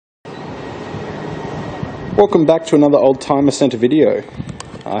Welcome back to another Oldtimer Centre video.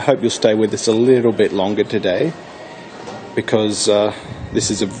 I hope you'll stay with us a little bit longer today because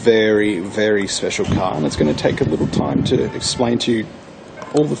this is a very, very special car and it's going to take a little time to explain to you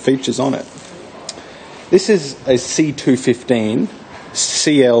all the features on it. This is a C215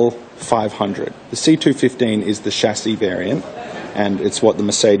 CL500. The C215 is the chassis variant and it's what the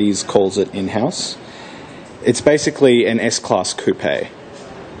Mercedes calls it in-house. It's basically an S-Class coupe.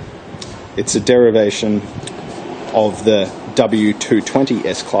 It's a derivation of the W220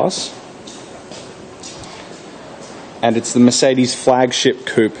 S-Class, and it's the Mercedes flagship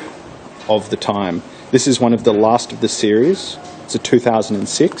coupe of the time. This is one of the last of the series. It's a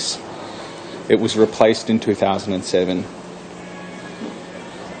 2006. It was replaced in 2007.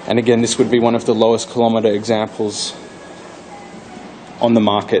 And again, this would be one of the lowest kilometre examples on the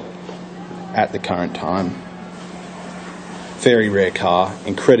market at the current time. Very rare car,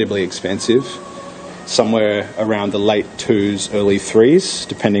 incredibly expensive, somewhere around the late 2s, early 3s,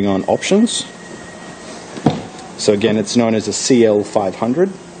 depending on options. So again, it's known as a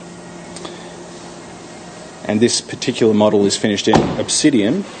CL500. And this particular model is finished in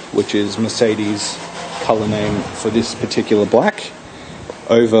Obsidian, which is Mercedes' colour name for this particular black,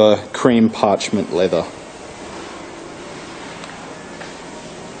 over cream parchment leather.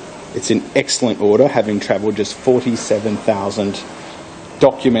 It's in excellent order, having travelled just 47,000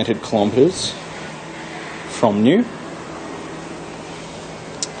 documented kilometres from new.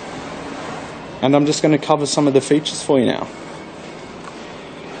 And I'm just going to cover some of the features for you now.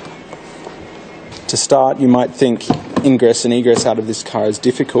 To start, you might think ingress and egress out of this car is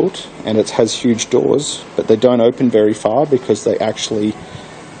difficult, and it has huge doors, but they don't open very far because they actually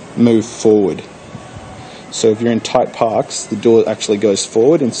move forward. So if you're in tight parks, the door actually goes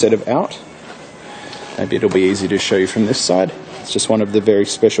forward instead of out. Maybe it'll be easy to show you from this side. It's just one of the very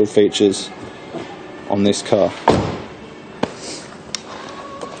special features on this car.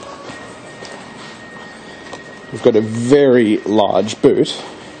 We've got a very large boot,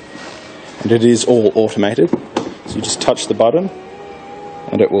 and it is all automated. So you just touch the button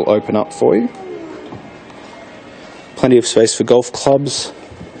and it will open up for you. Plenty of space for golf clubs.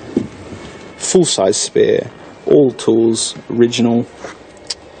 Full-size spare, all tools, original.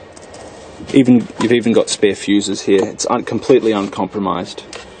 You've even got spare fuses here. It's completely uncompromised.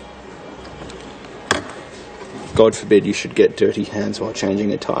 God forbid you should get dirty hands while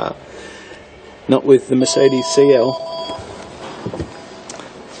changing a tyre. Not with the Mercedes CL.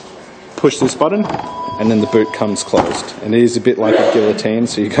 Push this button and then the boot comes closed. And it is a bit like a guillotine,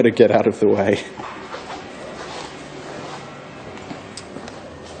 so you've got to get out of the way.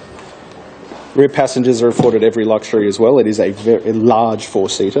 Rear passengers are afforded every luxury as well. It is a very large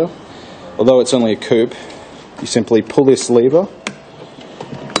four-seater. Although it's only a coupe, you simply pull this lever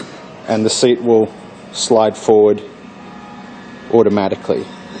and the seat will slide forward automatically.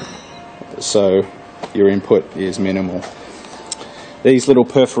 So your input is minimal. These little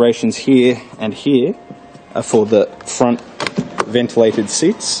perforations here and here are for the front ventilated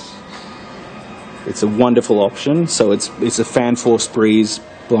seats. It's a wonderful option. So it's a fan force breeze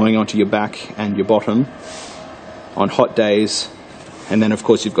blowing onto your back and your bottom on hot days, and then of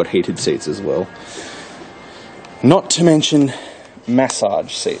course you've got heated seats as well. Not to mention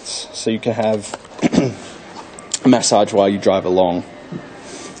massage seats, so you can have a massage while you drive along,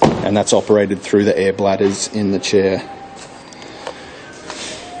 and that's operated through the air bladders in the chair.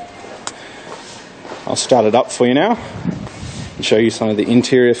 I'll start it up for you now and show you some of the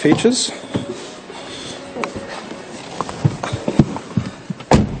interior features.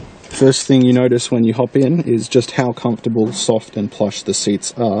 First thing you notice when you hop in is just how comfortable, soft and plush the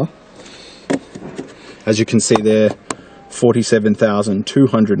seats are. As you can see there,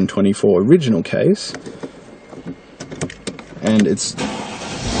 47,224 original Ks, and it's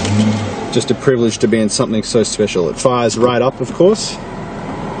just a privilege to be in something so special. It fires right up, of course.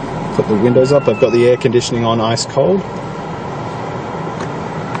 Put the windows up. I've got the air conditioning on ice cold.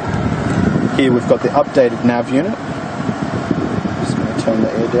 Here we've got the updated nav unit. Turn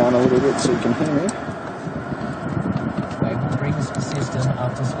the air down a little bit so you can hear me.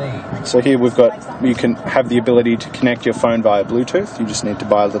 So here we've got, you can have the ability to connect your phone via Bluetooth. You just need to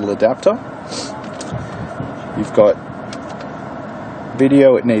buy a little adapter. You've got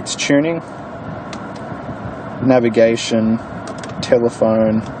video, it needs tuning, navigation,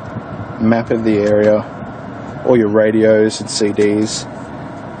 telephone, map of the area, all your radios and CDs.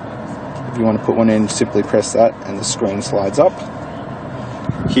 If you want to put one in, simply press that and the screen slides up.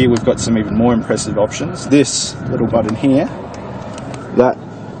 Here we've got some even more impressive options. This little button here, that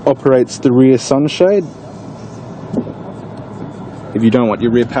operates the rear sunshade. If you don't want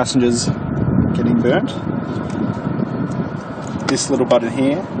your rear passengers getting burnt. This little button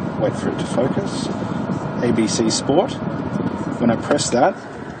here, wait for it to focus, ABC Sport. When I press that,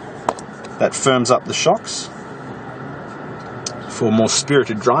 that firms up the shocks for more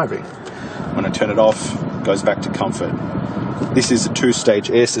spirited driving. When I turn it off, it goes back to comfort. This is a 2-stage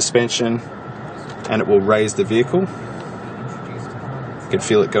air suspension, and it will raise the vehicle. You can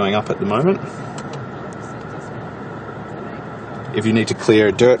feel it going up at the moment. If you need to clear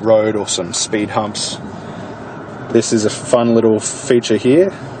a dirt road or some speed humps, this is a fun little feature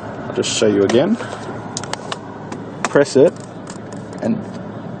here. I'll just show you again. Press it, and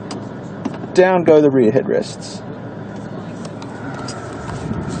down go the rear headrests.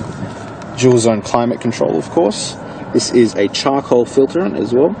 Dual zone climate control, of course. This is a charcoal filterant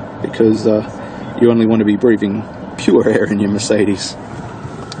as well, because you only want to be breathing pure air in your Mercedes.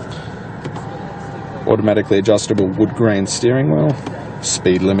 Automatically adjustable wood grain steering wheel,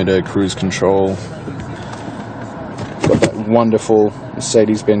 speed limiter, cruise control. Got that wonderful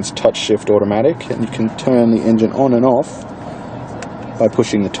Mercedes-Benz touch shift automatic, and you can turn the engine on and off by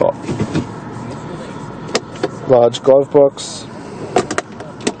pushing the top. Large glove box,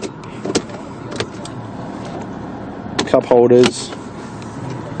 cup holders,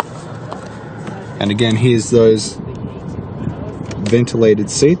 and again here's those ventilated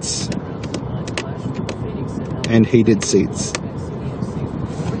seats and heated seats.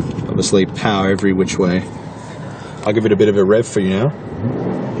 Obviously power every which way. I'll give it a bit of a rev for you now.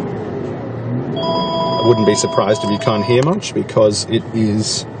 I wouldn't be surprised if you can't hear much, because it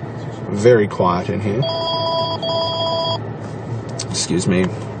is very quiet in here. Excuse me,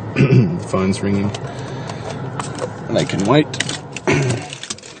 the phone's ringing. They can wait.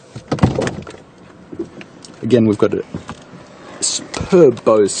 Again, we've got a superb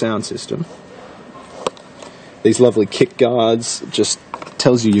Bose sound system. These lovely kick guards, just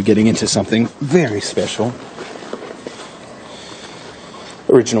tells you you're getting into something very special.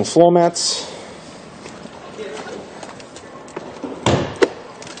 Original floor mats.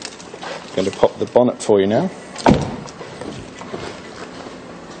 Going to pop the bonnet for you now.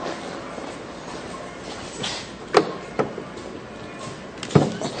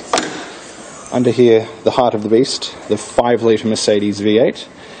 Under here, the heart of the beast, the 5-litre Mercedes V8.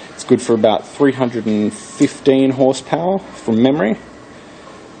 It's good for about 315 horsepower from memory.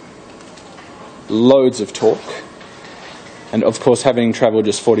 Loads of torque. And of course, having travelled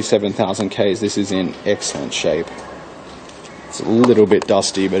just 47,000 Ks, this is in excellent shape. It's a little bit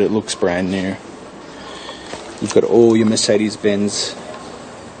dusty, but it looks brand new. You've got all your Mercedes-Benz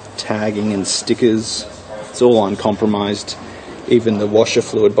tagging and stickers. It's all uncompromised. Even the washer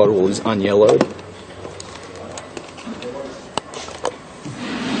fluid bottle is unyellowed.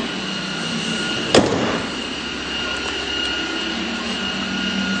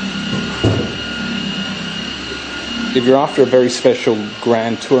 If you're after a very special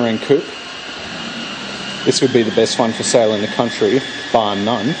grand touring coupe, this would be the best one for sale in the country, bar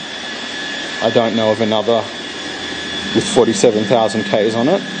none. I don't know of another with 47,000 Ks on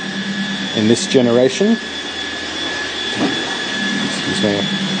it in this generation. Excuse me.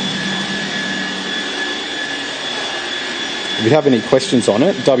 If you have any questions on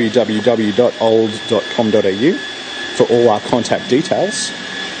it, www.old.com.au for all our contact details.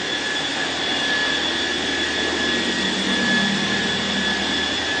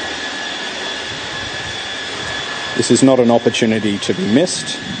 This is not an opportunity to be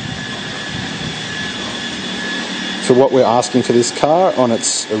missed. For what we're asking for this car on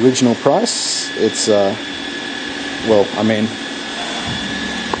its original price, it's, well, I mean,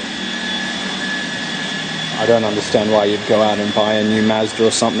 I don't understand why you'd go out and buy a new Mazda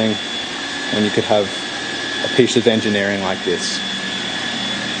or something when you could have a piece of engineering like this.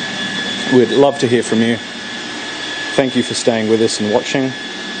 We'd love to hear from you. Thank you for staying with us and watching.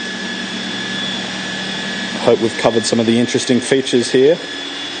 Hope we've covered some of the interesting features here.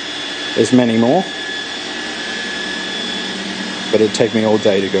 There's many more, but it'd take me all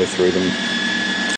day to go through them.